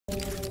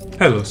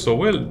Hello, so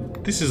well,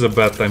 this is a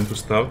bad time to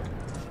start.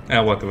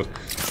 Whatever.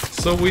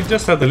 So we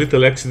just had a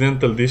little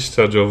accidental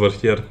discharge over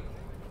here.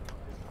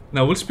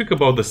 Now we'll speak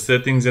about the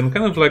settings and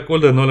kind of like all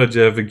the knowledge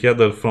I have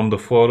gathered from the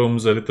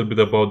forums, a little bit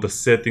about the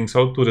settings,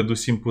 how to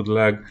reduce input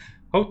lag,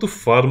 how to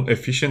farm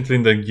efficiently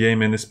in the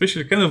game, and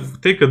especially kind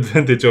of take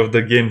advantage of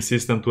the game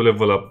system to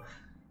level up.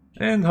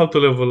 And how to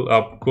level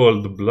up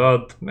Cold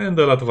Blood and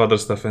a lot of other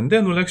stuff. And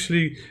then we'll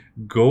actually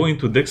go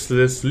into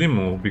Dexter's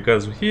limo,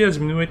 because he has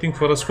been waiting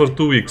for us for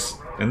 2 weeks.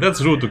 And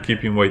that's rude to keep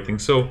him waiting.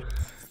 So,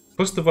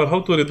 first of all,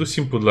 how to reduce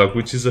input lag,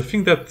 which is a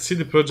thing that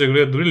CD Projekt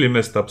Red really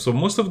messed up. So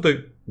most of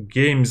the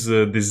game's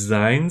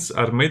designs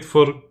are made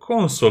for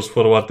consoles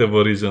for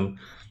whatever reason.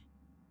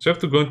 So you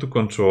have to go into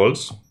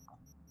controls.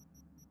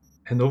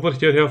 And over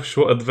here you have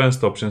show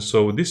advanced options.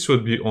 So this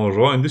should be on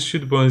raw and this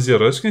should be on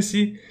 0. As you can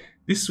see,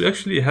 this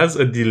actually has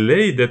a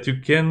delay that you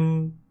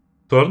can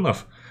turn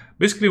off.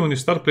 Basically, when you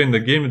start playing the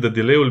game, the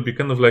delay will be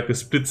kind of like a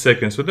split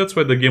second. So that's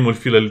why the game will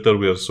feel a little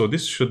weird. So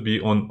this should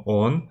be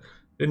on.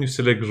 Then you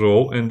select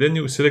raw and then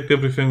you select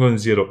everything on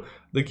 0.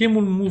 The game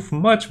will move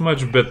much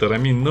better. I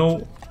mean,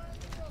 no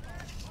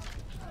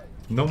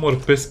more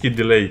pesky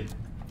delay.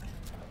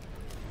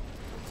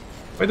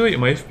 By the way,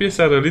 my FPS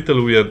are a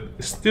little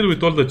weird. Still,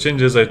 with all the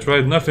changes I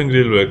tried, nothing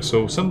really works.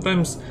 So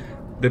sometimes,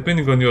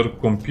 depending on your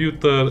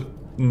computer,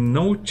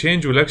 no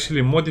change will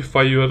actually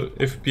modify your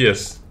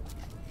FPS.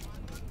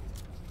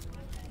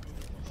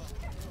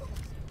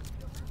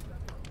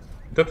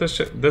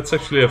 That's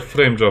actually a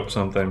frame drop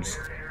sometimes.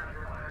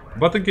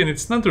 But again,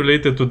 it's not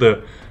related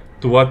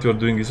to what you're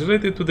doing. It's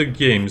related to the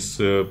game's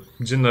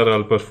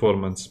general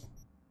performance.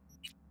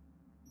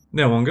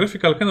 Now, on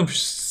graphic, I'll kind of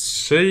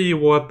say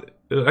what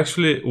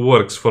actually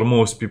works for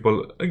most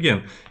people.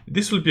 Again,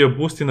 this will be a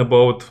boost in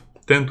about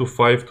 10 to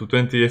 5 to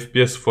 20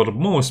 FPS for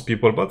most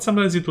people, but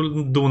sometimes it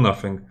will do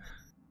nothing.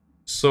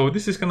 So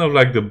this is kind of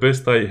like the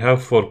best I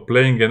have for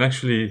playing and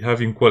actually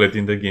having quality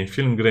in the game.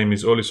 Film grain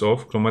is always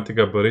off, chromatic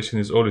aberration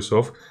is always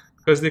off,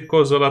 because they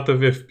cause a lot of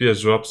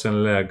FPS drops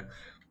and lag.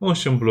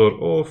 Motion blur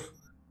off.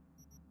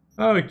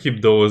 I'll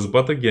keep those,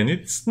 but again,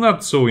 it's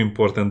not so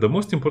important. The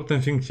most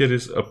important thing here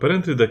is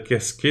apparently the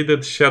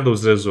cascaded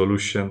shadows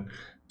resolution.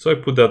 So I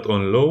put that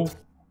on low.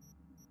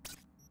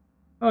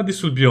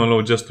 This will be on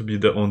low just to be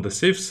on the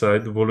safe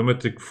side.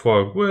 Volumetric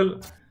fog, well,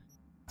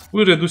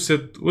 we'll reduce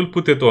it, we'll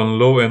put it on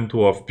low and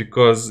to off,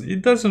 because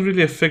it doesn't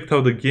really affect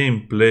how the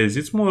game plays.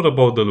 It's more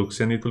about the looks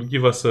and it will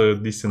give us a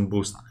decent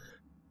boost.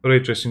 Ray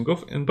tracing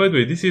off, and by the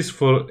way, this is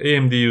for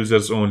AMD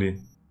users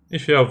only.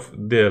 If you have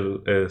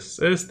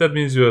DLSS, that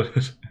means you're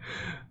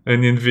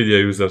an Nvidia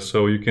user,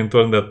 so you can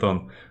turn that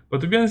on.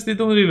 But to be honest, they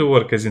don't really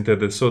work as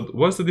intended. So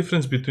what's the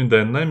difference between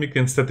dynamic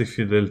and static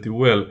fidelity?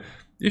 Well,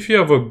 if you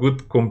have a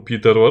good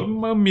computer or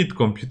a mid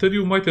computer,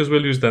 you might as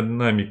well use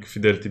dynamic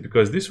fidelity,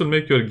 because this will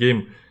make your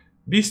game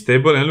be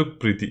stable and look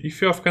pretty.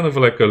 If you have kind of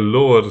like a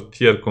lower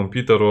tier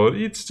computer, or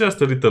it's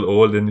just a little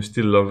old and you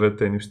still love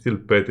it and you still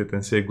pet it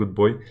and say good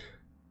boy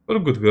or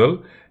good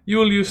girl, you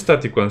will use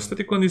static one.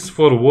 Static one is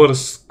for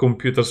worse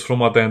computers from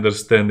what I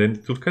understand, and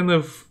it will kind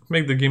of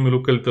make the game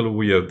look a little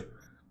weird.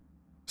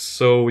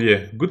 So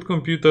yeah, good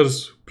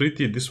computers,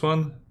 pretty this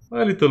one,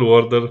 a little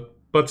older,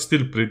 but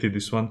still pretty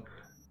this one.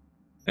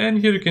 And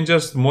here you can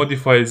just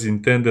modify as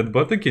intended,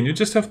 but again, you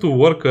just have to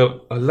work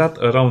a lot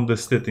around the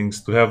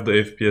settings to have the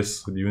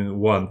FPS you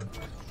want.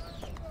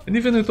 And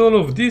even with all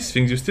of these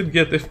things, you still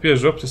get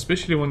FPS drops,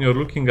 especially when you're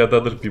looking at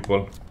other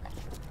people.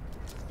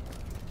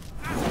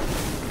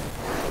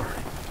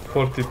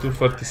 42,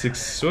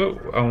 46, so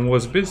on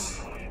what's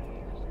this?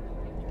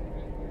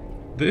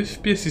 The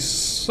FPS is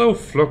so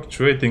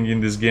fluctuating in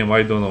this game,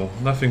 I don't know.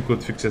 Nothing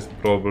could fix it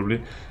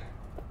probably.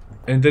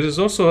 And there is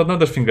also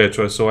another thing I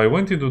tried. So I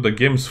went into the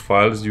game's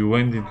files, you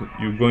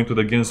go into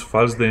the game's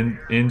files, the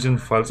engine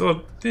files,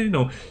 or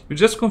you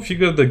just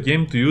configure the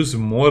game to use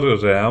more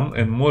RAM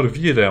and more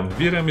VRAM.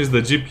 VRAM is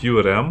the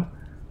GPU RAM.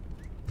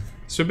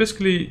 So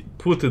basically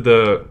put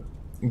the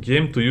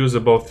game to use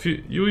about,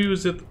 you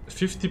use it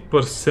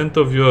 50%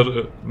 of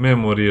your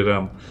memory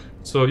RAM.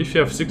 So if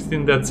you have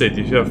 16, that's 8.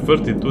 If you have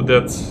 32,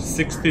 that's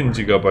 16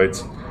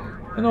 gigabytes.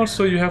 And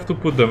also you have to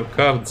put the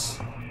cards,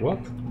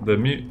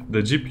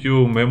 the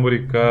GPU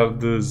memory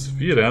card's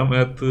VRAM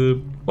at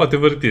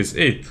whatever it is,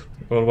 8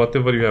 or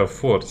whatever you have,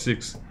 4,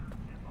 6.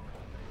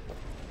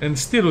 And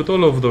still, with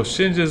all of those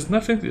changes,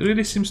 nothing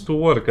really seems to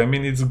work. I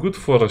mean, it's good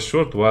for a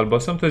short while,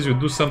 but sometimes you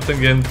do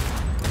something and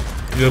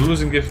you're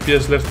losing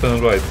FPS left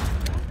and right.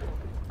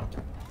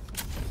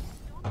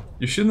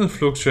 You shouldn't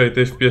fluctuate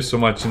FPS so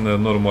much in a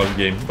normal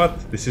game,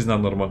 but this is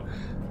not normal.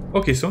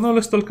 Okay, so now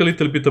let's talk a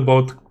little bit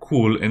about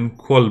Cool and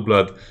Cold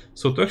Blood.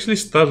 So to actually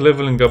start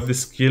leveling up the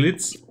skill,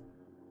 it's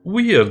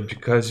weird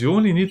because you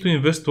only need to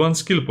invest 1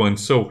 skill point.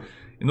 So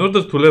in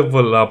order to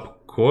level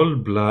up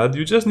Cold Blood,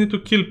 you just need to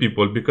kill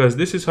people, because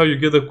this is how you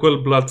get a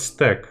Cold Blood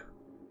stack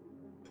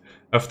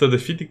after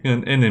defeating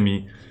an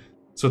enemy.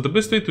 So the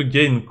best way to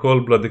gain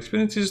Cold Blood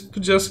experience is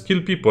to just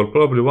kill people,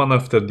 probably one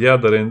after the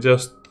other, and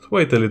just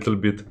wait a little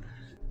bit.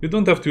 You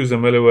don't have to use a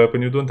melee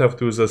weapon, you don't have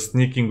to use a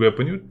sneaking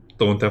weapon, you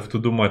don't have to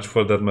do much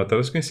for that matter.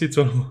 As you can see, it's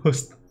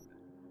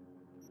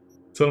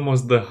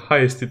almost the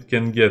highest it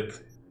can get.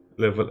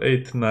 Level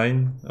 8,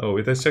 9. Oh,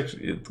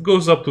 it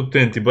goes up to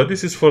 20, but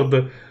this is for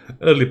the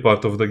early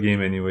part of the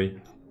game anyway.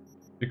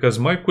 Because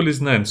my cool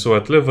is 9, so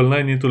at level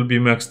 9 it will be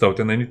maxed out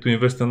and I need to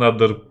invest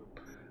another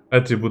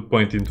attribute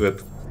point into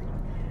it.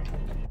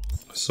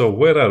 So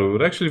where are we?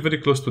 We're actually very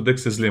close to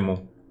Dex's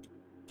limo.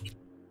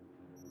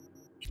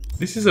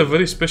 This is a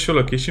very special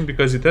location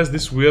because it has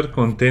this weird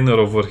container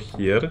over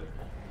here.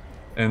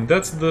 And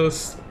that's the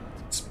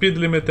speed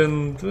limit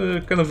and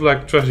kind of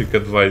like traffic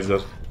advisor.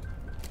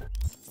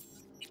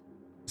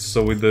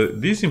 So with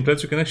these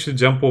implants you can actually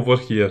jump over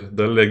here,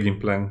 the leg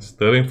implants,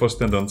 the reinforced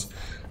tendons.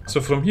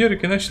 So from here you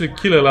can actually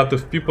kill a lot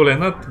of people and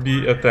not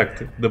be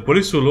attacked. The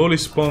police will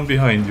always spawn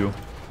behind you.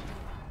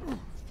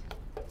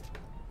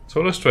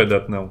 So let's try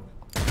that now.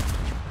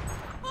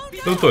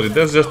 Don't worry,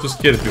 that's just to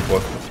scare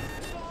people.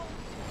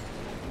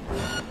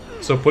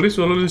 So police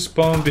will always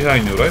spawn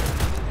behind you, right?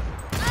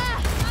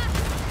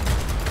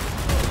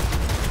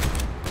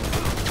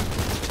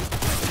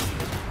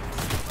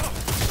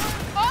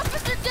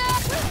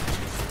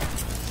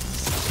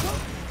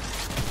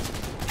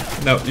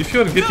 Now, if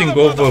you're getting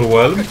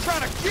overwhelmed,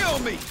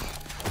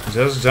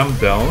 just jump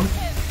down,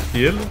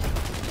 heal,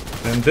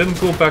 and then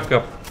go back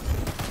up.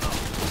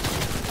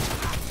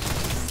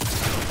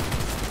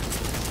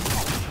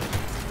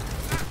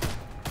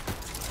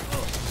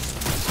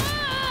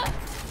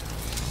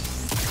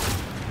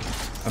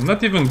 I'm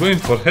not even going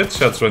for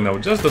headshots right now,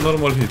 just the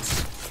normal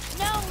hits.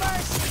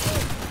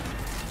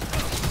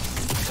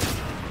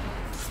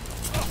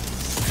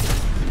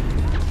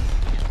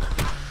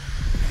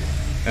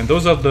 And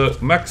those are the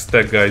max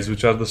tag guys,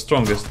 which are the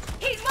strongest.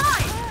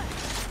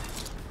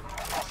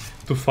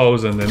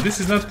 2000, and this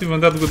is not even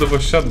that good of a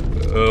shot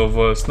of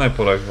a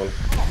sniper rifle.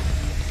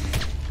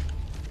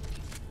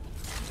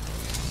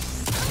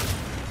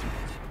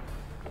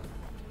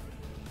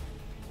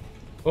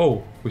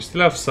 Oh, we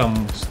still have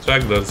some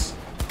stragglers.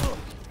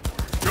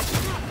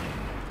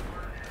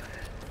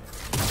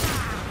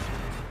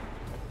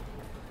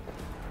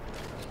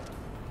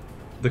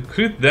 The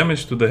crit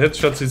damage to the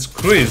headshots is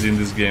crazy in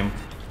this game.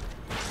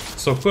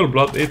 So Cold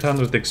Blood,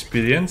 800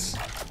 experience,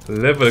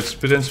 level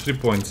experience 3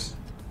 points.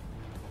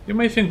 You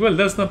may think, well,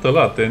 that's not a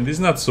lot, and it's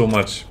not so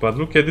much, but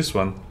look at this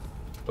one.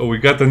 Oh, we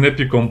got an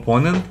epic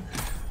component,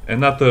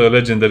 and not a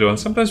legendary one.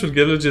 Sometimes we'll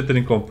get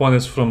legendary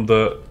components from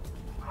the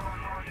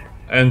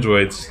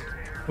androids,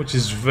 which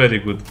is very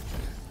good.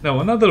 Now,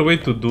 another way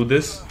to do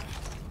this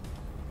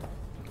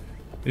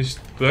is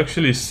to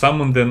actually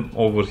summon them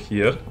over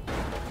here,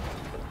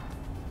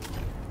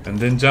 and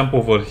then jump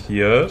over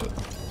here,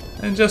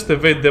 and just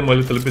evade them a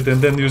little bit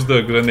and then use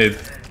the grenade.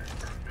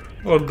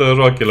 Or the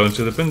rocket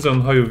launcher, depends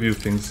on how you view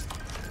things.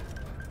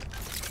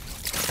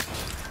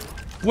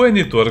 When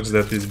it works,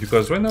 that is,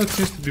 because right now it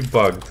seems to be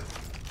bugged.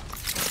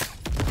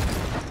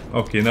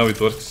 Okay, now it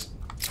works.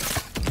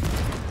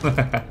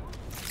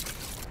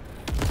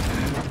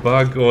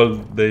 Bug all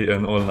day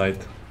and all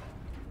night.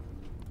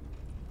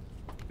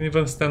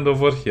 Even stand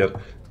over here.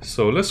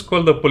 So let's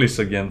call the police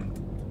again.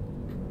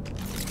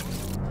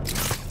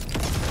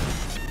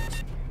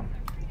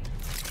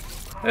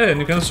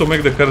 And you can also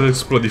make the cars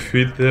explode if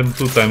you hit them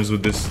 2 times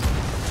with this.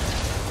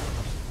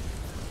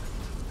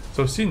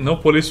 So see, no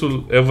police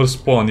will ever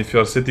spawn if you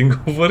are sitting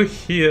over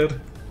here.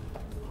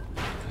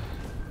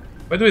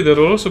 By the way, there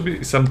will also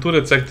be some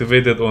turrets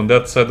activated on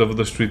that side of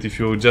the street if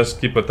you just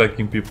keep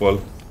attacking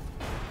people.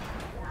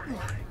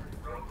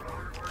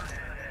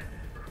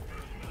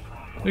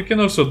 You can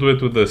also do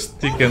it with the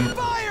stick and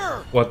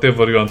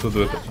whatever you want to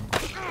do it.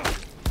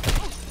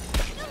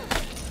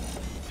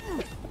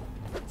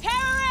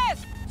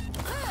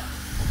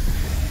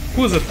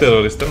 Who's a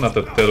terrorist? I'm not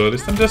a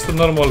terrorist, I'm just a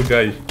normal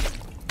guy.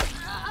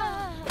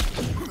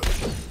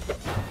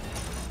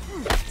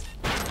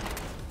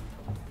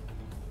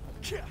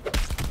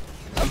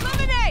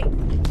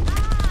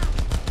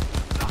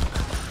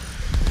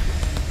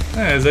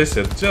 As I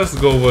said,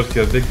 just go over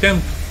here. They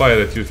can't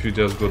fire at you if you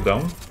just go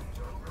down.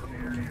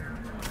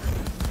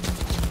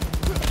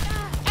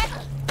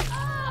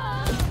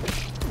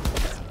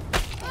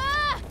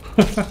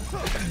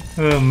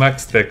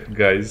 Max tech,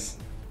 guys.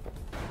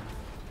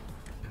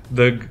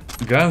 The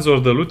guns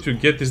or the loot you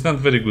get is not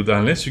very good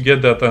unless you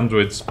get that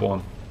android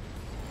spawn.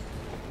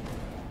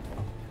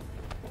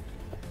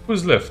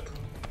 Who's left?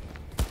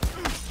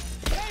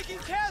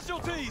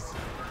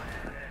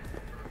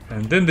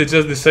 And then they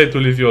just decide to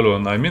leave you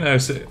alone. I mean, I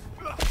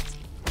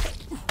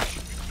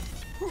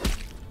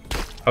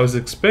was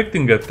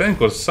expecting a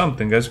tank or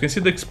something. As you can see,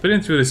 the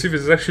experience you receive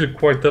is actually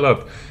quite a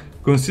lot.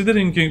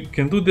 Considering you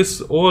can do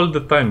this all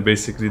the time,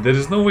 basically. There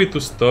is no way to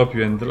stop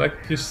you, and like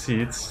you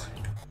see, it's...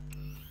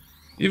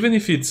 Even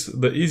if it's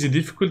the easy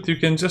difficulty, you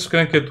can just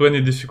crank it to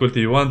any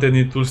difficulty you want and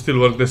it will still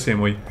work the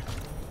same way.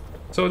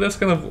 So that's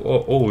kind of...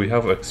 Oh, we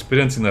have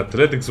experience in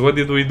athletics. What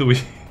did we do?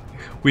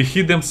 We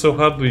hit them so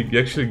hard we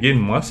actually gain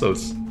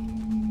muscles.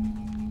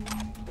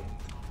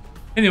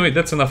 Anyway,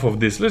 that's enough of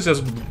this. Let's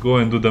just go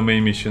and do the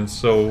main mission.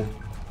 So...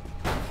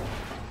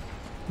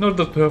 in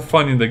order to have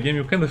fun in the game,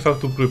 you kind of have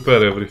to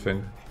prepare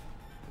everything.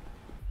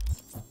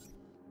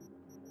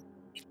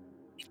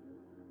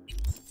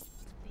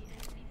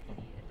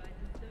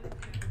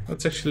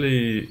 Let's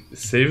actually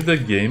save the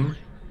game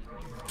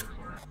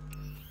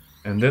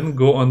and then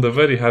go on the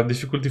very hard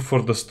difficulty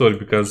for the story,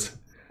 because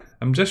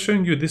I'm just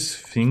showing you these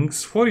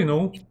things for, you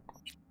know,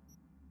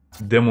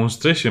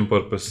 demonstration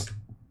purpose.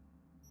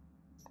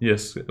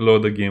 Yes,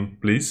 load the game,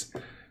 please.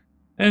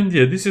 And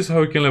yeah, this is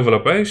how you can level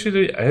up. I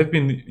have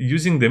been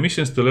using the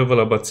missions to level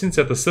up, but since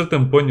at a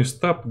certain point you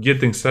stop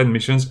getting side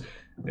missions,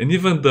 and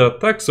even the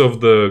attacks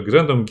of the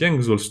random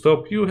gangs will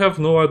stop, you have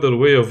no other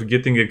way of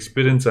getting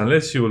experience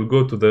unless you will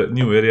go to the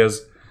new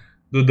areas,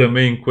 do the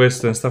main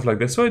quest and stuff like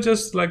that. So I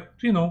just, like,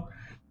 you know,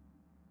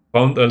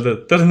 found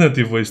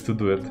alternative ways to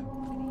do it.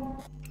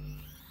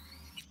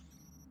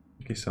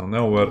 Okay, so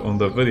now we're on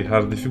the very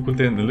hard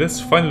difficulty, and let's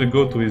finally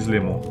go to his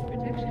limo.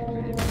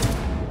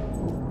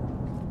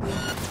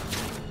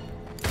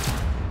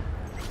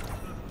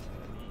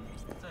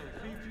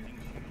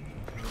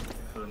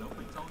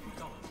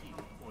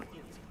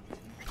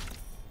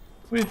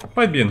 It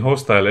might be in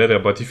hostile area,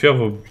 but if you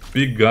have a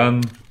big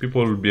gun,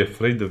 people will be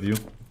afraid of you.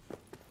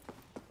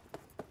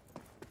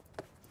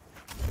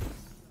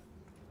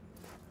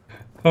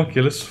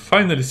 Okay, let's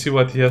finally see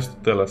what he has to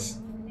tell us.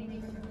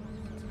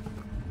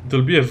 It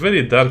will be a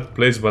very dark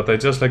place, but I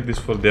just like this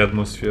for the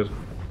atmosphere.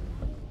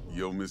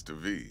 Yo, Mr.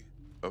 V,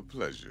 a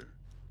pleasure.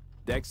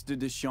 Dexter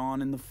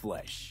Deshawn in the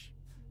flesh.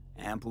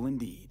 Ample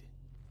indeed.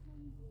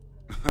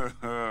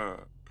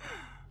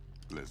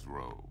 Let's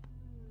roll.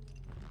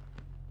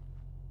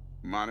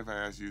 Mind if I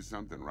ask you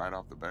something right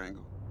off the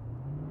bangle?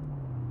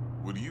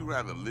 Would you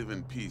rather live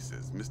in peace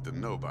as Mr.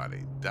 Nobody,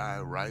 die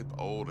ripe,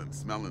 old, and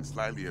smelling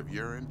slightly of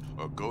urine,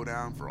 or go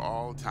down for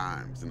all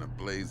times in a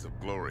blaze of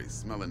glory,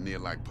 smelling near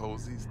like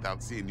posies,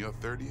 without seeing your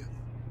 30th?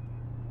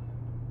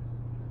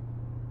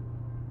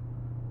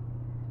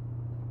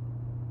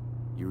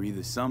 You're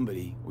either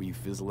somebody, or you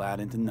fizzle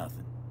out into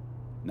nothing.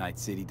 Night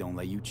City don't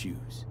let you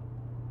choose.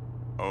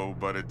 Oh,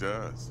 but it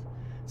does.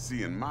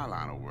 See, in my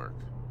line of work,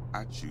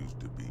 I choose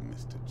to be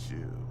Mr. Chill.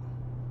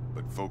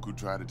 But folk who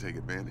try to take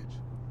advantage,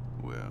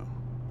 well,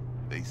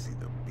 they see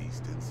the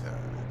beast inside.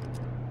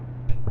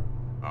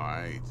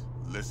 Alright,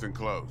 listen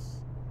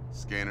close.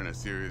 Scanning a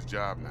serious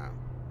job now.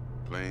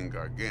 Playing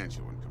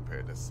gargantuan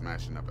compared to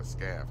smashing up a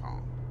scav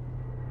home.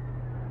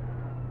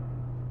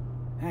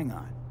 Hang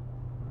on.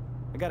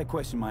 I gotta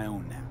question my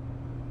own now.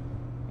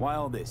 Why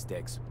all this,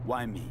 Dex?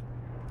 Why me?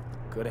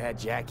 Could've had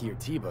Jackie or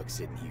T-Bug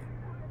sitting here.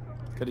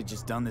 Could've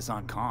just done this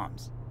on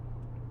comms.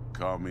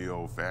 Call me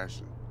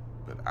old-fashioned,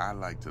 but I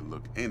like to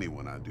look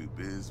anyone I do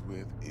biz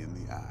with in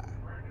the eye.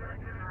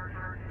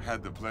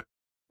 Had the pleasure.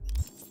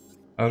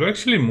 Are we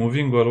actually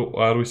moving, or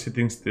are we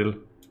sitting still?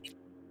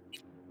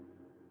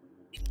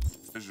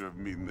 Pleasure of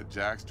meeting the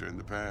Jackster in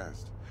the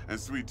past, and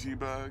Sweet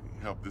T-Bug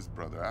helped this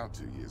brother out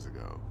 2 years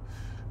ago.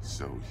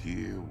 So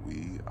here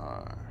we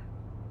are.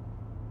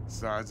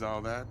 Besides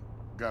all that,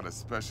 got a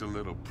special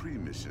little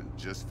pre-mission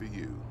just for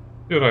you.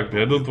 You're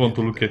ugly, I don't want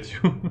to look at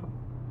you.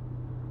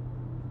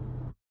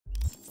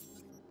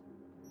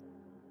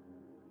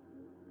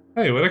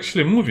 Hey, we're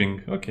actually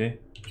moving, okay.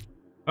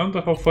 I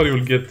wonder how far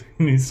you'll get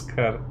in his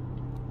car.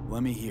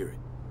 Let me hear it.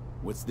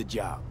 What's the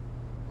job?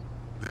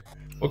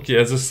 Okay,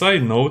 as a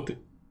side note,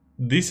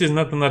 this is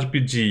not an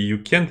RPG. You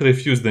can't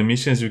refuse the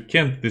missions, you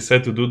can't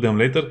decide to do them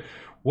later.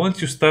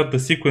 Once you start the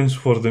sequence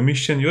for the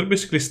mission, you're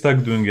basically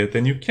stuck doing it,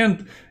 and you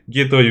can't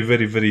get away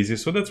very easy.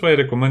 So that's why I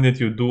recommend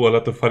that you do a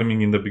lot of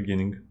farming in the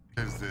beginning.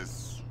 There's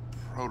this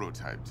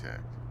prototype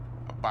tech,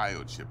 a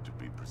biochip to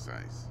be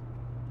precise.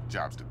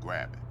 Job's to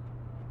grab it.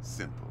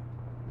 Simple.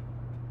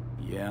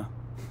 Yeah?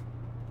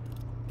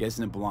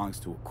 Guessing it belongs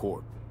to a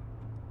corp.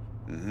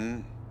 Mm-hmm.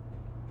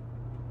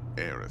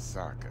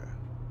 Arasaka.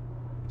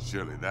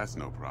 Surely that's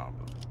no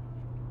problem.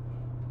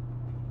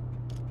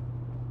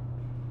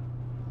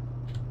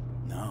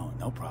 No,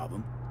 no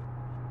problem.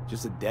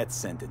 Just a death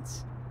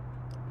sentence.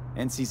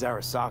 NC's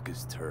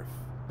Arasaka's turf.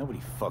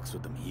 Nobody fucks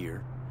with them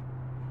here.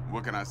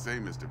 What can I say,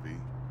 Mr. V?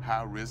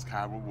 High risk,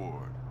 high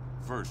reward.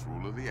 First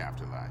rule of the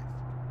afterlife.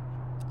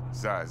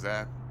 Besides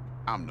that,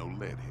 I'm no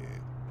leadhead.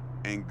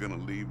 Ain't gonna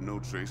leave no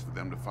trace for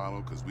them to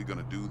follow, cause we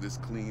gonna do this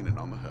clean and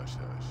on the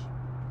hush-hush.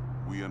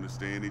 We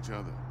understand each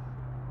other.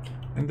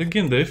 And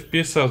again, the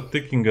FPS are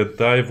taking a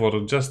dive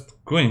or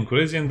just going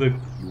crazy, and the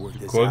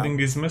recording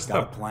is messed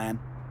up. Plan?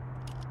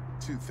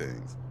 Two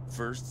things.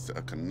 First,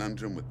 a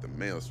conundrum with the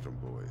Maelstrom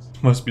boys.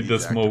 Must be the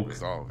He's active smoke.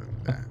 resolving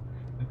that.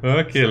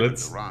 Okay, Second,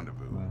 let's... the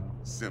rendezvous.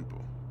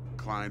 Simple.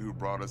 Client who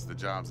brought us the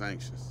job's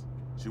anxious.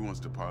 She wants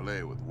to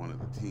parlay with one of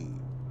the team.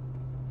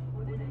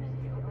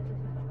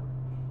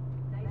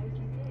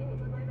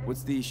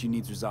 What's the issue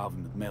needs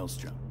resolving with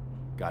Maelstrom?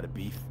 Got a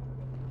beef?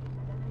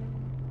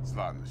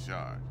 Slot in the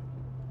shard.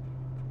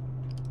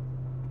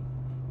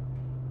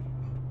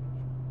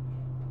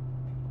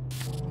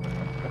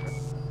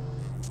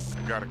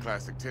 Got a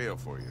classic tale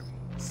for you.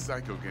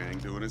 Psycho gang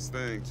doing his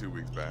thing 2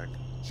 weeks back.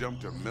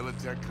 Jumped a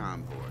Militech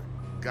convoy.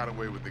 Got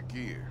away with the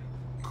gear.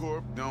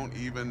 Corp don't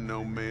even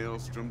know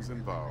Maelstrom's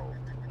involved.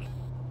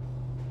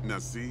 Now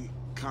see,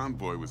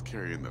 Convoy was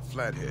carrying the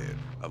Flathead,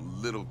 a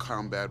little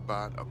combat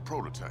bot, a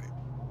prototype.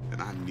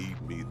 And I need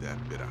me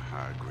that bit of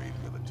high-grade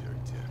military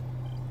tech.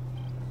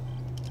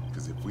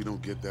 Because if we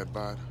don't get that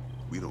bot,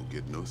 we don't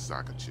get no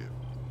soccer chip.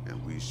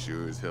 And we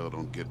sure as hell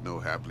don't get no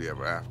happily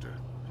ever after.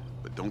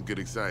 But don't get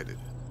excited.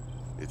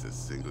 It's a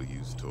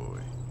single-use toy.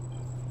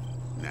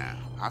 Now,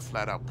 I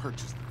flat out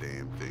purchased the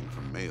damn thing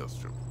from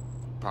Maelstrom.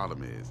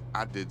 Problem is,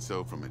 I did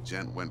so from a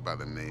gent went by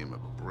the name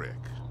of Brick.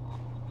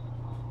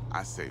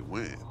 I say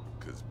when,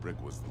 because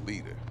Brick was the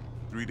leader.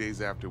 3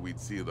 days after we'd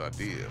sealed our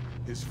deal,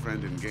 his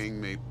friend and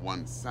gangmate,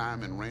 one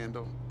Simon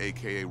Randall,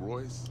 aka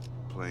Royce,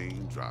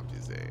 plain dropped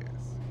his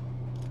ass.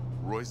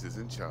 Royce is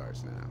in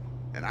charge now,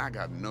 and I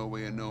got no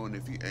way of knowing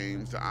if he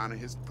aims to honor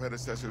his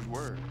predecessor's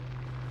word.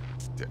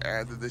 To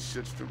add to this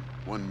shitstorm,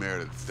 one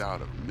Meredith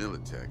Stout of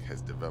Militech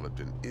has developed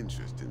an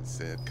interest in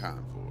said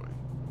convoy.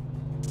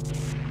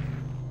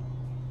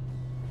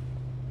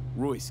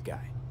 Royce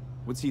guy.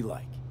 What's he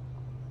like?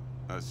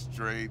 A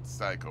straight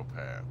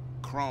psychopath,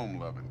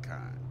 chrome-loving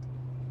kind.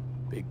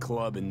 Big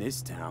club in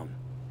this town.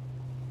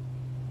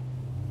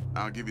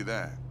 I'll give you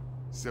that.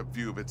 Except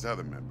few of its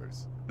other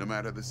members, no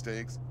matter the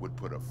stakes, would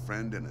put a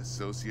friend and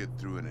associate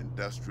through an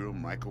industrial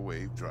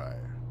microwave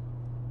dryer.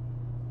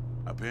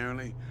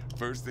 Apparently,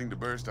 first thing to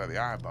burst are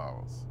the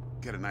eyeballs.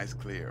 Get a nice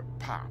clear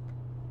pop.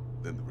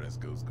 Then the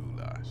rest goes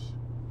goulash.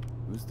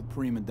 Who's the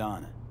prima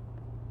donna?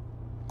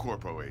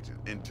 Corpo agent,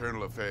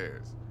 internal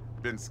affairs.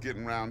 Been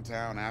skidding around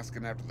town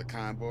asking after the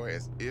convoy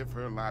as if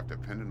her life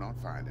depended on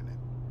finding it.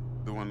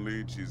 The one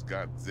lead she's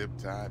got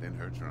zip-tied in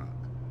her trunk.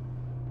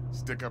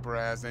 Stick up her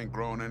ass ain't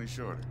growing any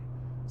shorter,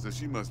 so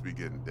she must be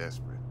getting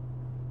desperate.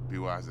 Be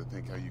wise to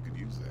think how you could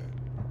use that.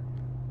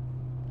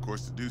 Of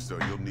course, to do so,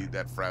 you'll need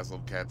that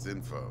frazzled cat's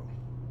info.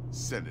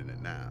 Sending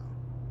it now.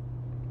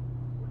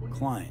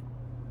 Client.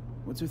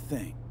 What's her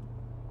thing?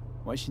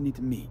 Why she need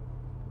to meet?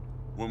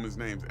 Woman's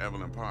name's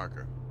Evelyn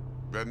Parker.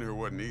 Vetting her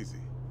wasn't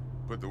easy.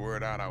 Put the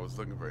word out I was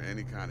looking for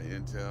any kind of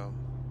intel.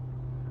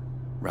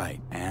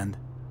 Right, and?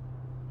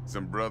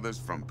 Some brothers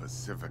from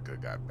Pacifica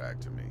got back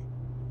to me.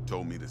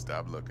 Told me to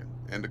stop looking.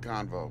 End of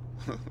convo.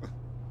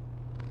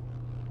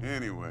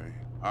 Anyway,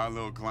 our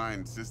little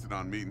client insisted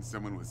on meeting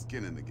someone with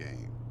skin in the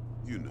game.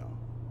 You know,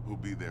 who'll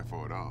be there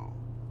for it all.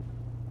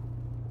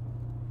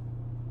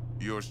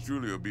 Yours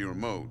truly will be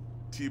remote.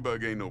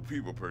 T-Bug ain't no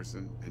people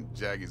person, and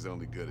Jaggy's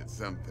only good at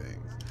some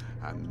things.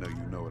 I know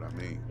you know what I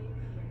mean.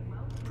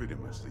 Pretty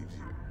much leaves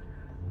you.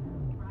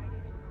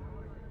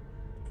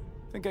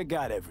 Think I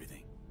got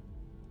everything.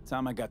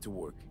 Time I got to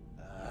work.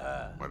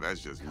 Well,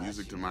 that's just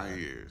music to my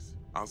ears.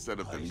 I'll set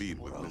up the meet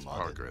with Miss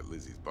Parker at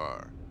Lizzie's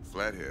bar.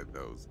 Flathead,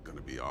 though's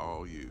gonna be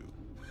all you.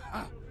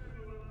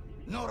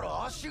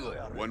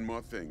 One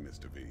more thing,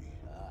 Mr. V.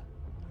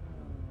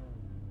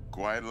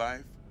 Quiet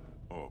life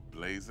or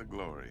blaze of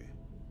glory?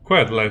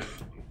 Quiet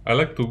life. I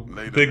like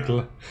to take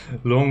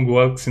long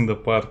walks in the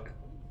park.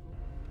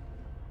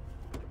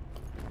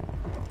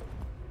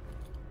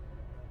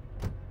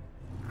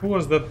 Who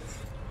was that?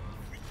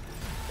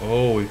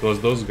 Oh, it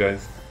was those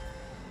guys.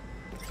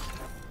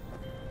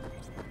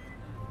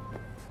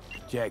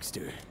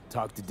 Jackster,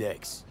 talk to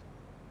Dex.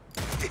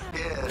 Yeah,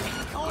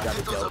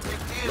 it was a big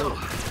deal.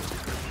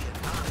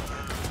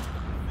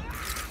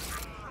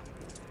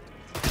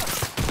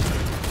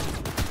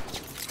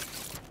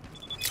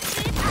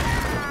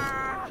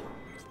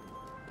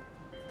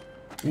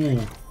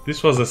 Ooh,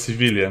 this was a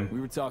civilian. We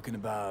were talking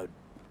about...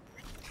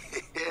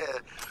 Yeah,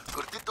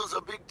 Cortito's a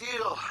big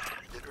deal.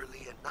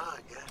 Literally and not,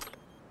 yeah.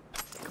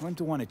 Claimed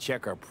to want to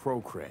check our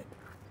pro cred.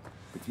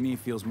 But to me, it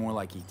feels more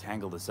like he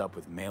tangled us up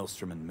with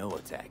Maelstrom and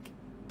Militech.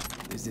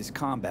 There's this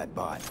combat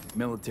bot,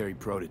 military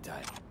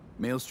prototype.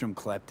 Maelstrom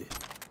clept it.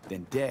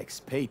 Then Dex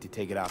paid to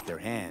take it off their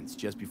hands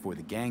just before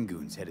the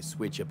Gangoons had a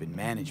switch up in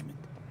management.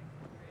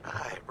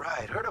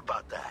 Right, heard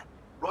about that.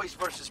 Royce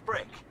versus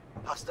Brick.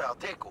 Hostile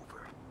takeover.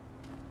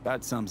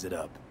 About sums it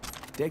up.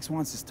 Dex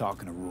wants us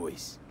talking to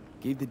Royce.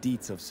 Gave the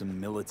deets of some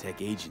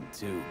Militech agent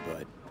too,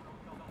 but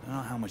I don't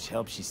know how much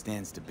help she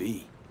stands to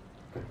be.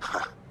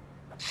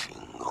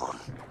 Chingon.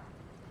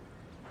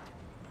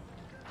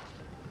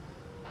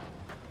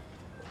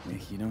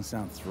 Nick, you don't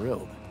sound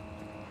thrilled.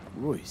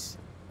 Royce,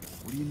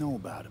 what do you know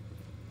about him?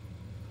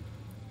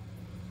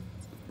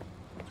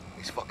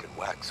 He's fucking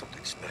whack,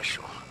 something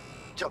special.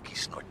 Junkie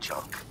snort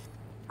junk.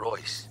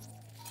 Royce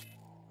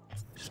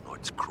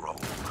snorts chrome.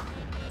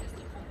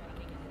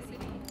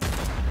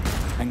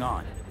 Hang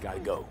on, gotta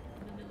go.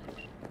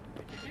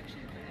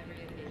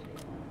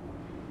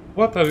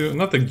 What are you?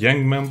 Not a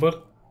gang member?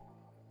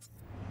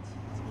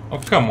 Oh,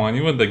 come on,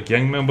 even the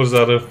gang members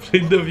are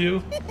afraid of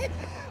you?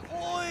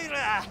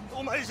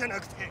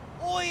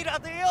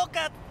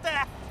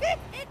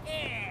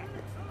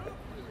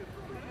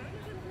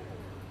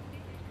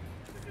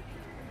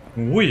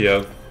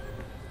 Weird.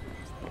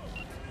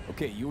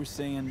 Okay, you were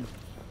saying...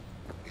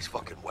 He's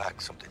fucking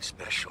whack, something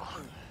special.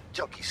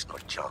 Junkie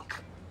snort junk.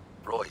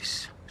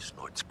 Royce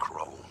snorts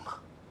chrome.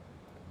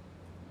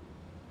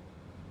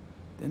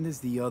 Then there's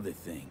the other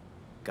thing.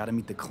 Gotta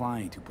meet the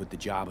client who put the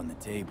job on the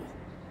table.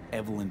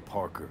 Evelyn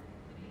Parker.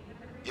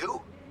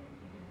 You?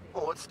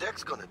 Well, what's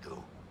Dex gonna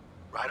do?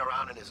 Ride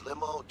around in his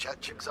limo,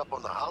 chat chicks up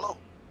on the hollow?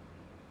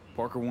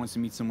 Parker wants to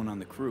meet someone on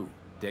the crew.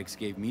 Dex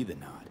gave me the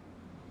nod.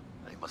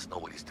 He must know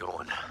what he's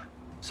doing.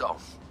 So,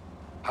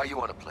 how you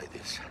want to play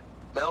this?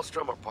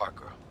 Maelstrom or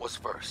Parker? What's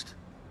first?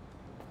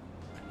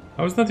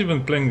 I was not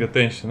even paying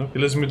attention. Okay,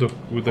 let's meet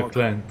with the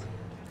client.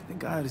 I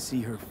think I ought to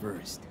see her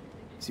first.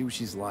 See what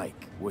she's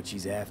like, what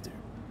she's after.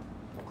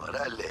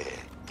 Orale.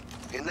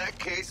 In that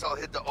case, I'll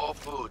hit the all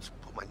foods.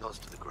 Put my nose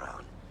to the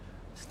ground.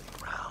 Stay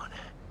around.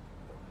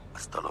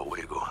 Hasta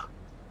luego.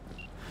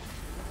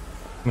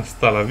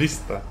 Hasta la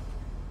vista.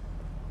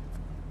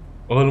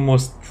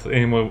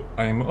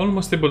 I'm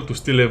almost able to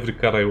steal every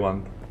car I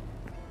want.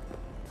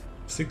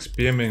 6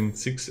 PM and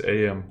 6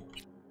 AM.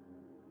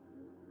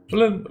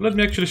 Let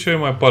me actually show you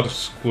my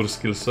parkour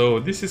skill. So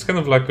this is kind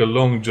of like a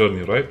long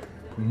journey, right?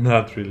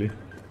 Not really.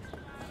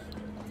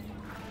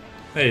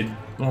 Hey,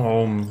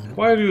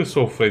 why are you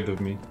so afraid of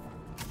me?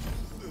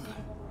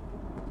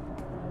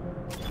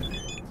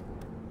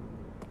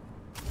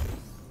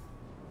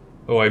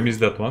 Oh, I missed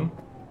that one.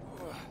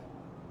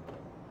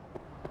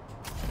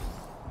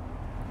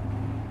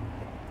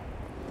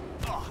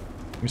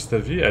 Mr.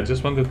 V, I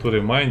just wanted to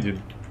remind you.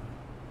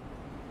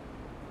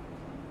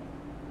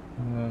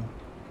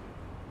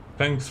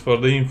 Thanks for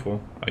the info,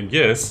 I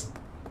guess.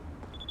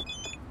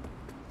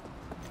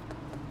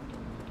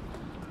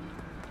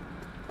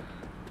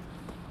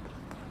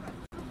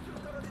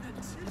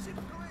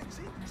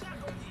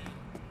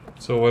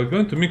 So we're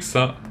going to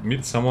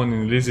meet someone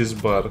in Lizzie's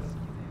bar.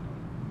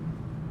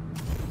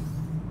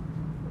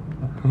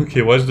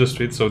 Okay, watch the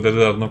street so there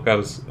are no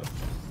cars.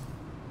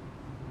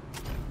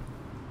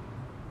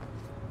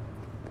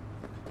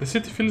 The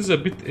city feels a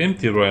bit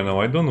empty right now,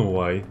 I don't know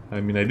why.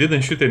 I mean, I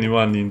didn't shoot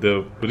anyone in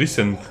the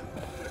recent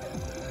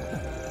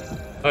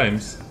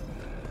times.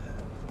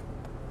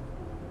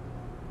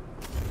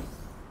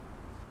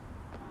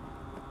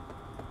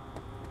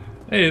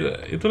 Hey,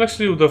 it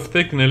actually would have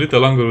taken a little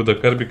longer with the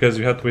car because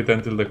you had to wait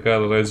until the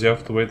car arrives, you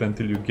have to wait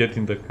until you get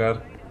in the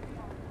car.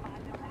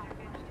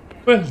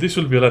 Well, this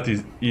will be a lot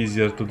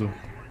easier to do.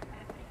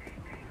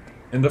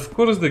 And of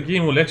course the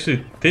game will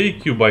actually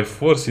take you by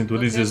force into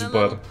Lizzie's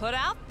bar. Put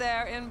out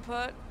there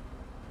input.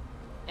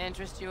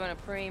 Interest you in a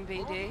preem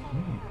BD?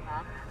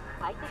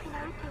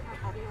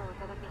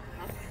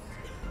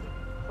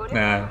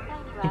 Nah,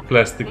 too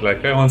plastic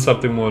like. I want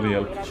something more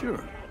real. Sure,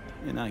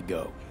 and I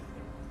go.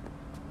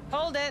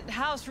 Hold it,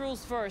 house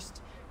rules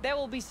first. There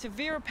will be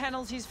severe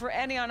penalties for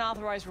any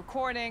unauthorized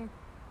recording.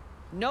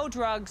 No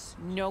drugs,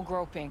 no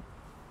groping.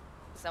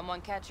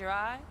 Someone catch your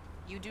eye?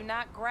 You do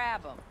not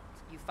grab them.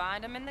 You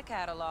find them in the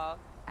catalog,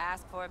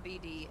 ask for a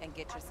BD, and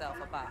get yourself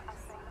a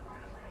box.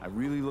 I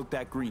really look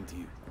that green to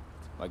you.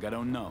 Like I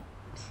don't know.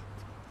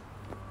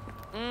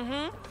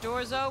 Mm-hmm.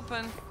 Door's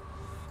open.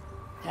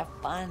 Have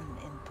fun,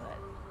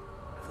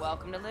 input.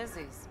 Welcome to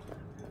Lizzie's.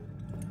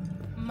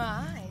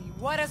 My,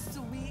 what a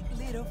sweet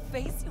little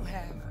face you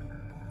have.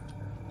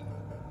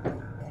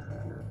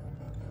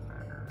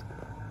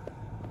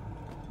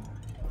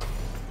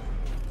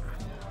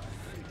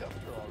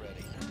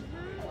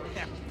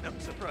 I'm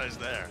surprised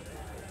there.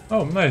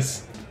 Oh,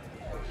 nice.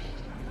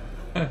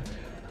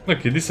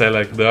 Okay, this I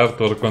like. The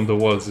artwork on the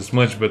walls is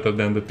much better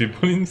than the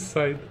people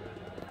inside.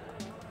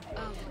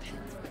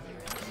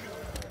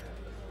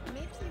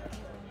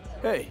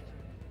 Hey.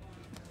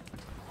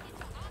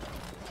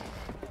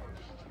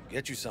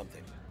 Get you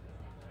something.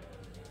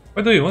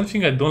 By the way, one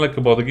thing I don't like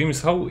about the game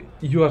is how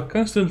you are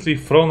constantly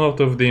thrown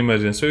out of the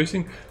immersion. So you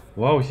think,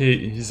 wow,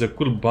 he's a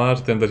cool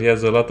bartender, he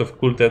has a lot of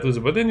cool tattoos,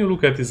 but then you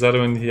look at his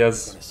arm and he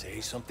has... Gonna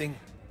say something?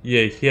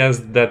 Yeah, he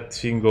has that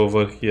thing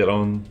over here,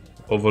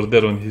 over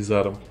there on his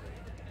arm.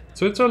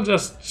 So it's all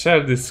just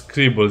childish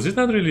scribbles. It's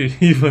not really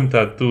even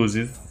tattoos.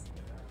 It's...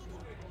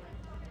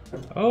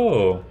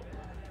 Oh,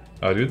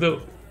 are you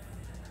the...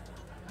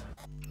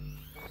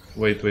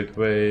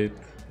 Wait.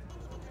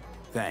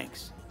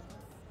 Thanks.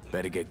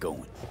 Better get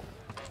going.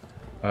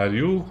 Are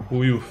you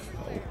who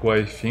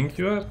I think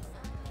you are?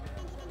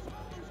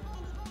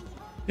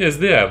 Yes,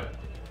 they are.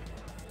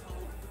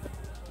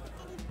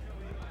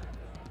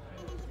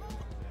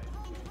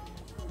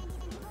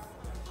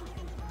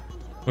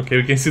 Okay,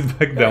 we can sit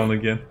back down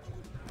again.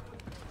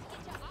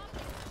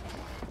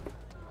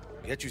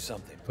 Get you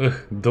something. Ugh,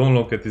 don't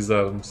look at his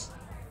arms.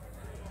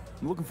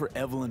 I'm looking for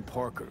Evelyn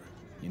Parker.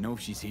 You know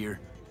if she's here?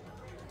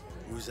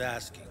 Who's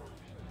asking?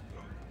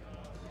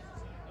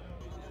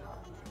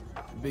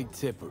 Big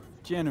tipper.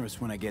 Generous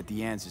when I get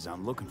the answers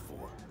I'm looking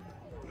for.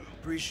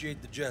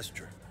 Appreciate the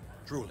gesture,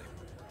 truly.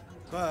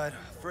 But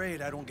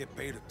afraid I don't get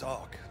paid to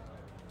talk.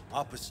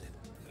 Opposite,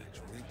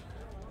 actually.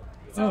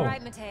 It's all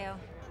right, Mateo.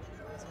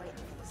 I was waiting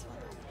for this one.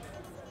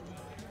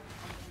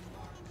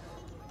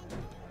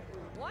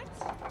 What?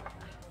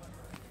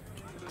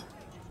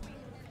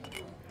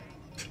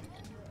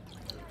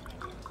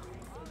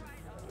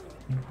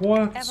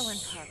 What? Evelyn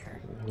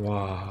Parker.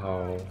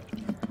 Wow.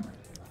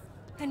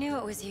 I knew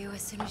it was you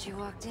as soon as you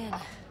walked in.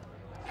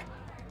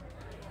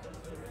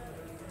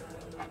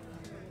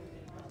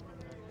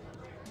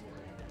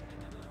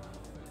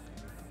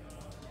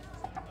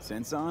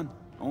 Sense on?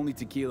 Only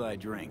tequila I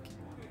drink.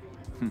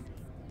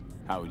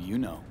 How would you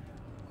know?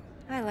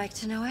 I like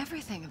to know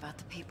everything about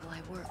the people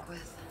I work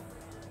with.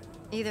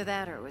 Either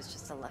that or it was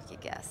just a lucky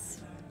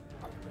guess.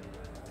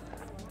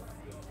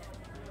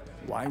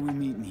 Why are we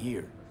meeting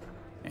here?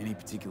 Any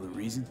particular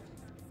reason?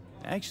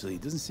 Actually,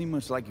 it doesn't seem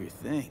much like your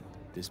thing,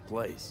 this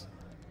place.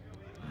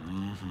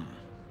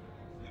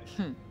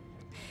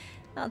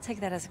 I'll take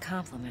that as a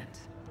compliment.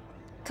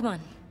 Come on.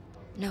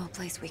 Know a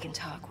place we can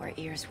talk where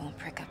ears won't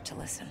prick up to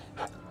listen.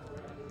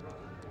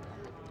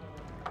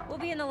 We'll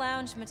be in the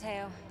lounge,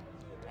 Mateo.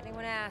 If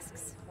anyone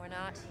asks, we're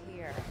not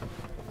here.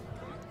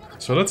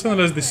 So let's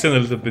analyze this scene a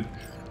little bit.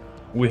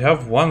 We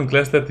have one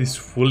glass that is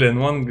full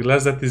and one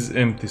glass that is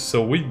empty.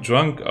 So we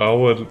drank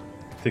our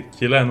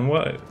tequila, and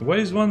why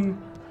is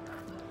one...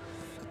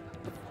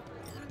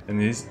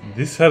 And is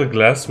this her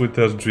glass with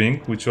her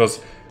drink, which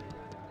was...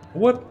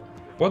 What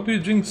do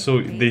you drink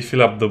so they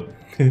fill up the...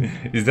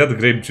 Is that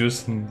grape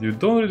juice? You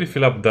don't really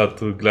fill up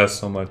that glass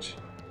so much.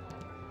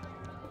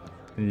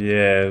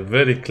 Yeah,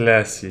 very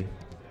classy.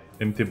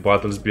 Empty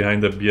bottles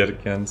behind the beer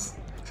cans.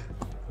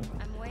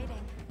 I'm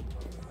waiting.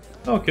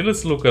 Okay,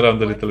 let's look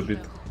around a little bit.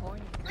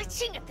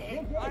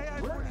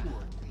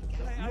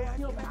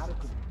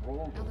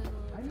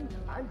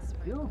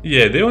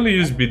 Yeah, they only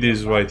use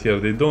BDs right here.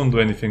 They don't do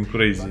anything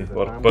crazy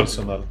or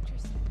personal.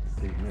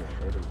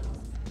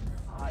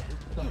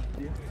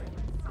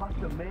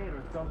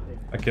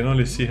 I can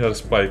only see her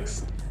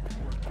spikes.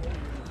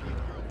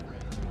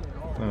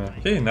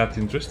 Okay, not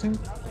interesting.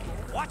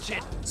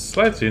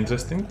 Slightly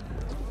interesting.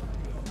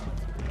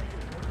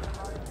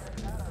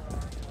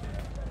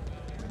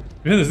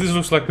 Yes, this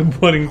looks like a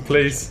boring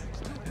place.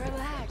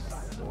 Relax.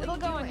 It'll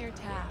go on your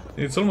tab.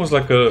 It's almost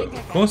like a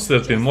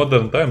concert in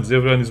modern times.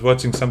 Everyone is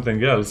watching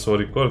something else or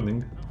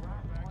recording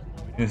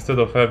instead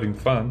of having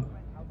fun.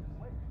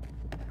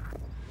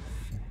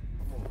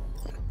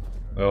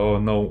 Oh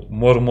no,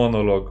 more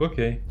monologue.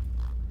 Okay.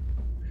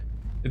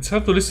 It's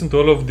hard to listen to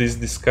all of these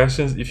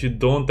discussions if you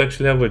don't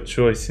actually have a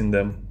choice in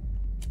them.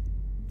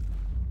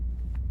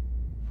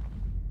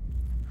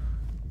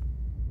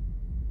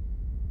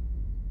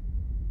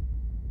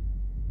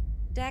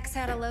 Dex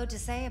had a load to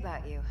say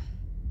about you.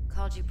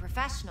 Called you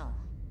professional,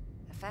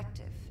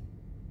 effective,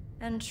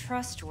 and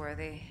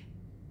trustworthy.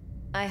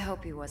 I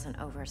hope he wasn't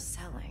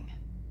overselling.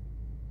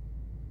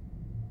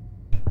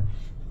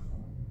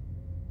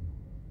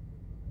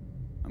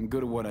 I'm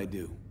good at what I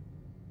do.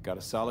 Got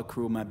a solid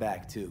crew on my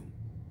back, too.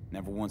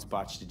 Never once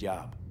botched a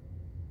job.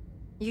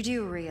 You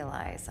do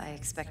realize I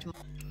expect more.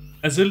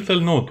 As a little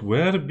note,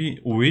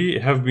 we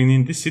have been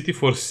in this city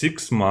for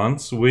 6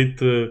 months with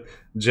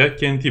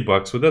Jackie and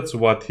T-Bug, so that's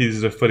what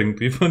he's referring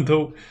to, even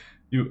though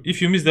if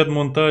you miss that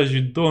montage,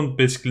 you don't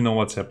basically know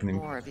what's happening.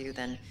 More of you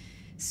than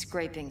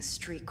scraping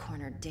street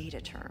corner data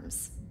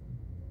terms.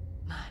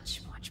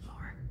 Much, much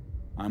more.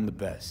 I'm the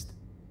best,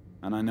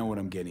 and I know what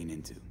I'm getting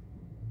into.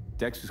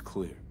 Dex was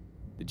clear.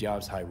 The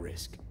job's high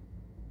risk.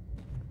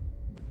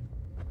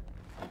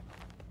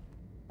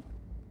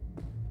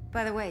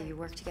 By the way, you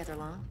work together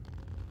long?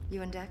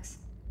 You and Dex?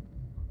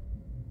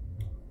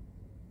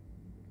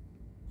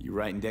 You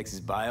writing Dex's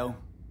bio?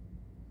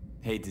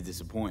 Hate to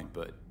disappoint,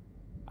 but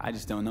I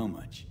just don't know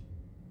much.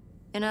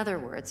 In other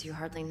words, you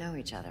hardly know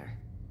each other.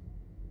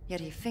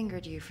 Yet he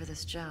fingered you for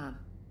this job.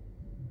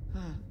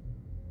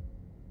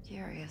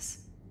 Curious.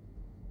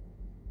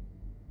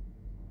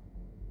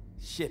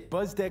 Shit,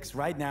 buzz Dex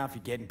right now if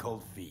you're getting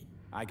cold feet.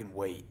 I can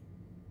wait.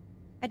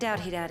 I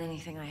doubt he'd add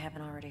anything I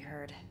haven't already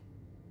heard.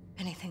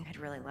 Anything I'd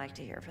really like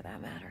to hear, for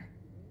that matter.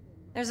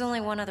 There's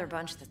only one other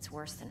bunch that's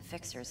worse than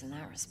fixers in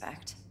that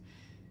respect.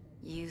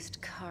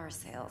 Used car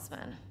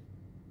salesmen.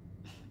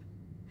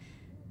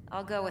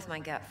 I'll go with my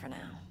gut for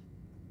now.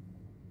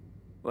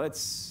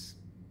 Let's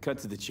cut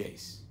to the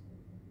chase.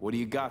 What do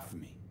you got for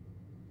me?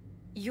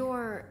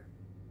 Your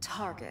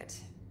target.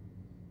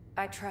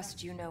 I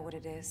trust you know what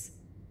it is.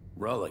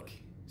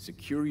 Relic.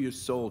 Secure your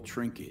soul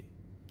trinket.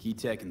 Key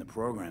tech in the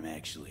program,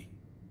 actually.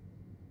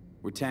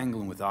 We're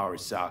tangling with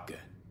Arasaka.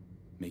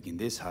 Making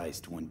this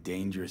heist one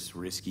dangerous,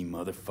 risky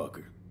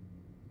motherfucker.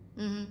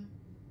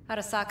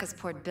 Arasaka's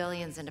poured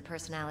billions into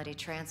personality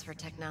transfer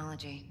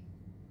technology.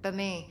 But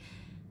me,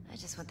 I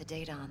just want the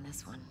data on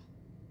this one.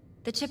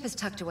 The chip is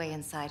tucked away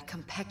inside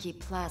Kompeki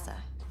Plaza,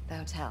 the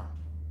hotel.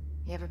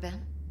 You ever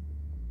been?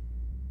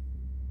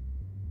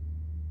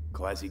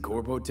 Classy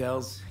corp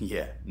hotels?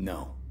 Yeah,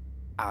 no.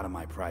 Out of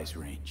my price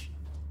range.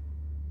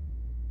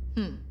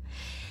 Well,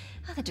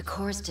 the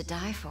decor's to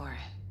die for.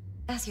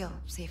 As you'll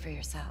see for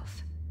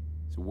yourself.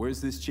 So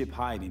where's this chip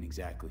hiding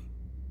exactly?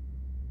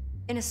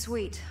 In a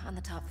suite on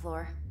the top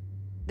floor.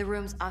 The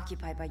room's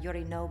occupied by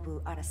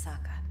Yorinobu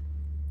Arasaka.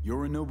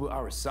 Yorinobu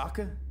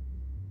Arasaka?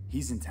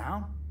 He's in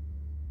town?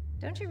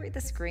 Don't you read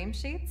the scream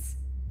sheets?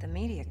 The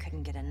media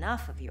couldn't get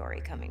enough of Yori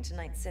coming to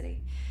Night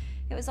City.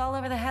 It was all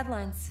over the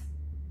headlines.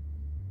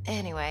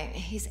 Anyway,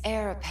 he's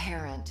heir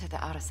apparent to the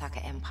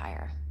Arasaka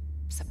Empire.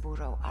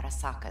 Saburo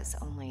Arasaka's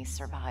only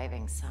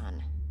surviving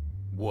son.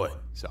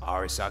 What? So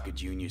Arasaka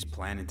Jr.'s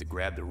planning to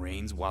grab the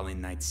reins while in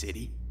Night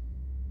City?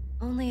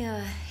 Only a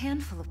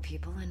handful of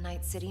people in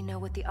Night City know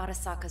what the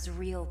Arasaka's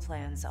real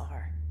plans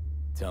are.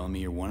 Telling me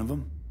you're one of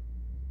them?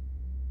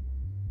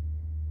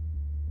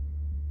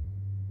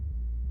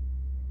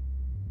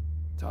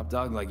 Top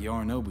dog like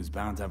Yorinobu's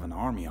bound to have an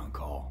army on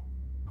call.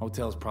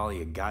 Hotel's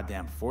probably a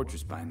goddamn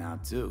fortress by now,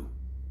 too.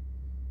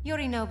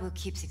 Yorinobu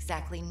keeps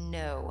exactly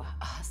no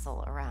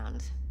hustle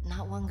around.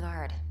 Not one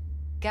guard.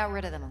 Got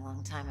rid of them a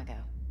long time ago.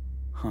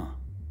 Huh.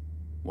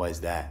 Why is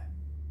that?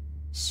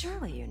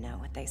 Surely you know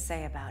what they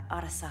say about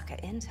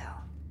Arasaka intel.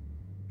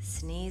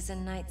 Sneeze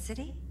in Night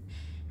City,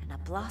 and a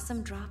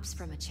blossom drops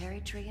from a cherry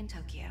tree in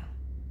Tokyo.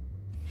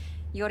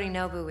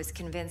 Yorinobu was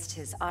convinced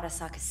his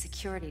Arasaka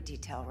security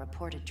detail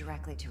reported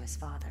directly to his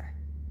father.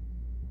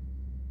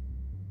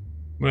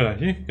 Well,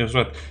 he was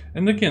right.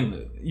 And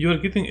again, you are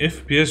getting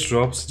FPS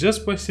drops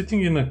just by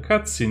sitting in a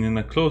cutscene in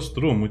a closed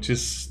room, which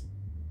is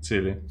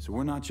silly. So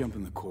we're not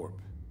jumping the Corp.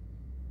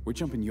 We're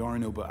jumping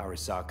Yorinobu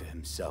Arasaka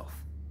himself.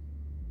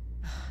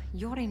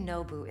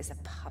 Yorinobu is a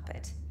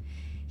puppet.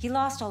 He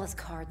lost all his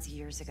cards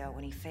years ago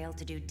when he failed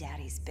to do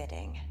Daddy's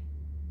bidding.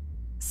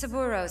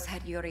 Saburo's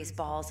had Yuri's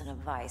balls in a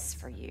vice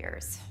for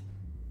years.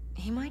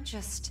 He might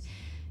just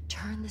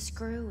turn the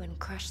screw and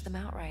crush them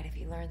outright if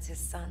he learns his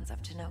son's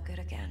up to no good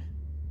again.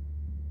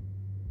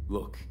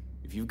 Look,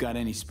 if you've got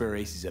any spare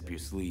aces up your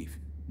sleeve,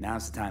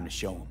 now's the time to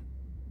show them.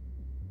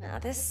 Now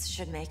this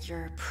should make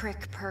your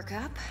prick perk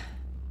up.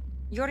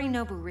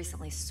 Yorinobu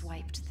recently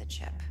swiped the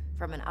chip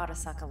from an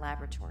Arasaka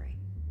laboratory.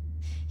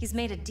 He's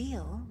made a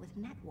deal with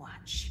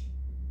Netwatch.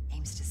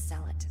 Aims to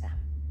sell it to them.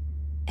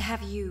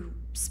 Have you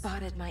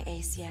spotted my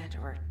ace yet,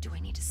 or do I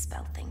need to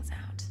spell things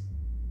out?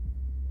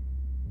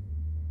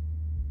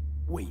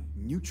 Wait,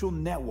 Neutral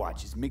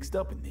Netwatch is mixed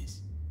up in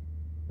this.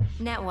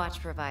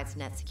 Netwatch provides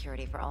net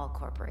security for all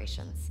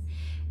corporations,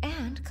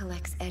 and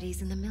collects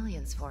eddies in the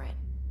millions for it.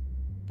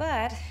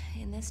 But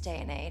in this day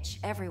and age,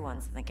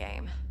 everyone's in the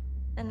game,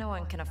 and no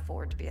one can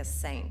afford to be a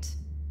saint.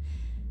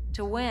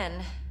 To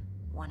win,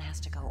 one has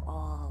to go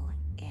all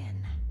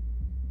in.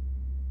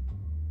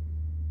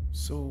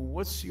 So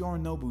what's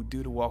Yorinobu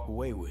due to walk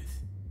away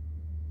with?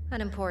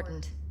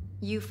 Unimportant.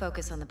 You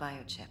focus on the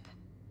biochip.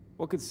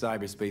 What could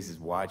cyberspace's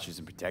watchers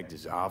and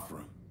protectors offer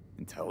him?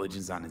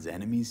 Intelligence on his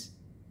enemies?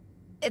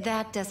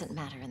 That doesn't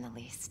matter in the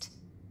least.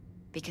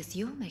 Because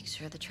you'll make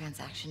sure the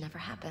transaction never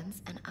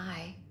happens, and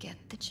I get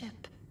the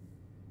chip.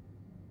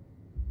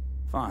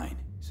 Fine.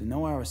 So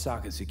no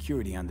Arasaka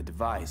security on the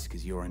device,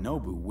 because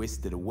Yorinobu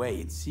whisked it away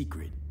in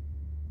secret.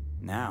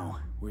 Now,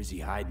 where's he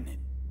hiding it?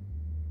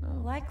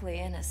 Well, likely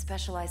in a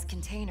specialized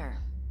container.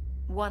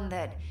 One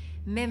that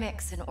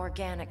mimics an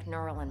organic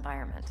neural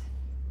environment.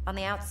 On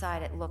the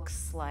outside, it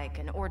looks like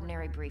an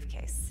ordinary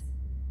briefcase.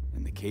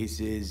 And the case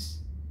is...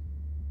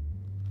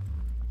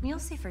 You'll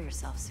see for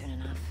yourself soon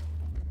enough.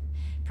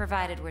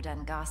 Provided we're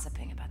done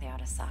gossiping about the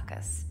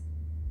Arasakas.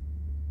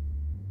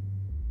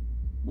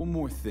 One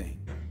more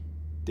thing.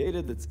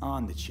 Data that's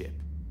on the chip.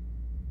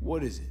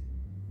 What is it?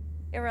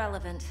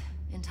 Irrelevant,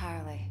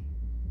 entirely.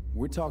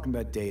 We're talking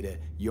about data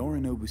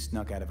Yorinobu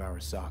snuck out of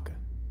Arasaka.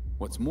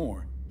 What's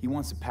more, he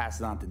wants to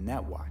pass it on to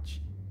Netwatch.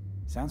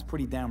 Sounds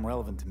pretty damn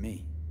relevant to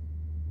me.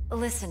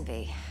 Listen,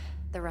 V.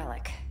 The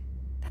relic.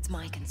 That's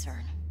my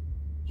concern.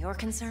 Your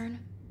concern?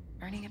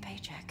 Earning a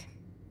paycheck.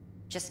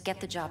 Just get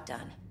the job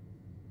done.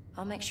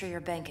 I'll make sure your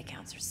bank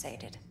accounts are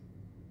sated.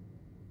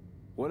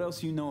 What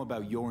else you know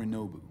about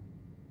Yorinobu?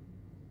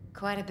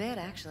 Quite a bit,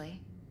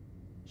 actually.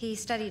 He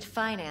studied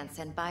finance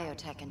and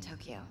biotech in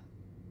Tokyo.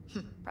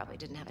 Probably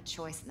didn't have a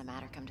choice in the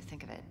matter, come to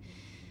think of it.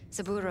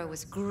 Saburo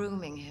was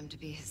grooming him to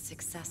be his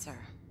successor.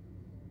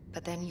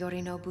 But then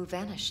Yorinobu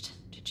vanished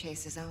to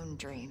chase his own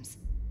dreams.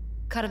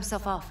 Cut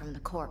himself off from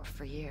the Corp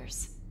for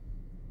years.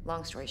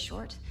 Long story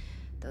short,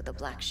 though the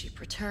black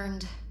sheep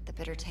returned, the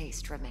bitter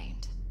taste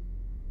remained.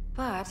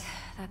 But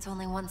that's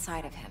only one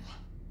side of him.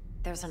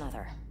 There's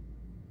another.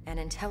 An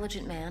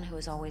intelligent man who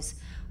has always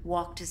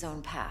walked his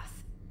own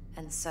path,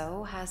 and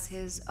so has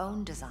his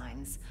own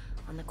designs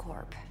on the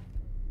Corp.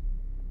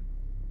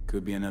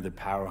 Could be another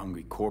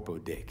power-hungry corpo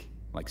dick,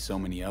 like so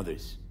many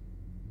others.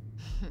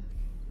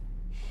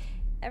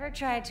 Ever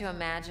tried to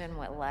imagine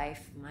what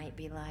life might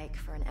be like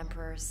for an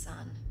emperor's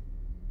son?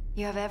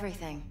 You have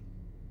everything,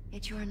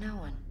 yet you are no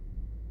one.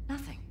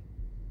 Nothing.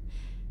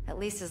 At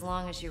least as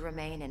long as you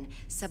remain in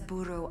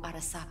Saburo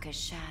Arasaka's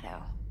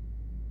shadow.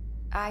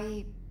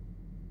 I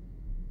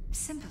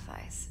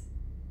sympathize.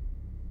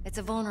 It's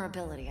a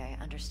vulnerability I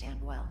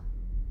understand well.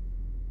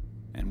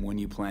 And one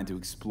you plan to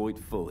exploit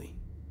fully.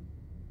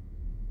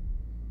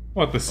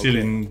 What a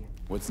silly... Okay,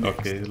 what's next?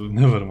 Okay,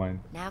 never mind.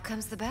 Now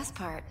comes the best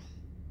part.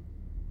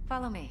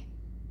 Follow me.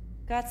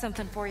 Got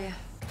something for you.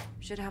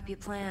 Should help you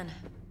plan.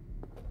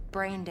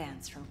 Brain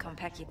dance from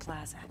Konpeki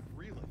Plaza.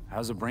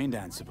 How's a brain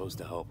dance supposed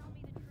to help?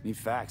 Need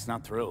facts,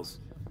 not thrills.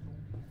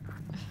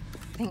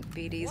 Think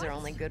BDs are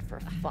only good for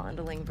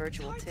fondling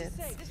virtual tits?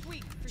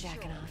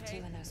 Jacking off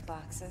too in those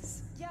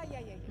boxes? Yeah.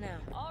 No.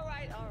 All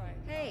right.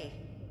 Hey,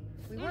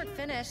 we weren't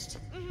finished.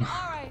 All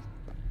right.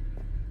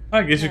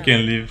 I guess you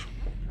can leave.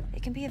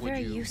 It can be a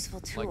very useful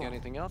tool. Like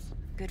anything else?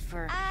 Good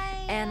for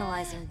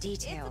analyzing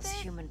details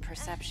human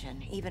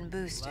perception, even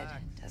boosted,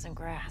 doesn't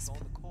grasp.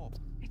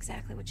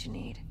 Exactly what you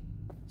need.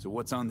 So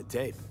what's on the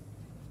tape?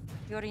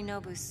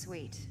 Yorinobu's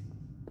suite.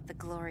 The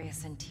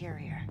glorious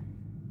interior.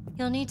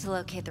 You'll need to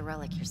locate the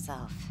relic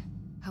yourself.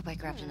 Hope I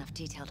grabbed enough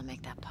detail to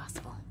make that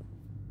possible.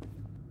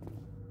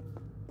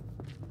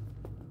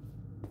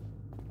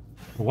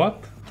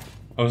 What?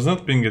 I was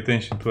not paying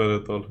attention to her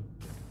at all.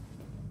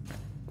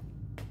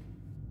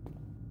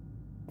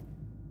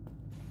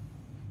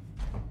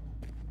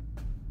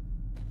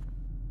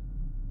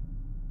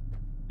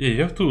 Yeah,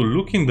 you have to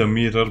look in the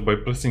mirror by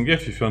pressing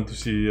F if you want to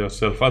see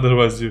yourself,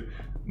 otherwise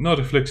no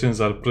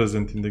reflections are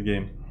present in the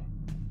game.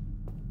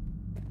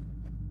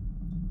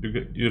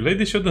 You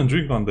ladies shouldn't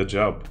drink on the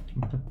job.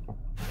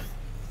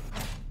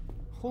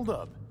 Hold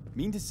up.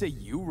 Mean to say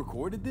you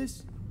recorded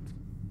this?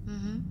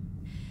 Mm-hmm.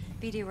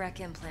 BD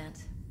rec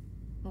implant.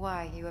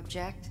 Why, you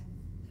object?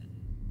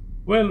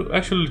 Well,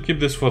 actually, we'll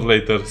keep this for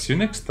later. See you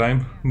next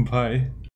time. Bye.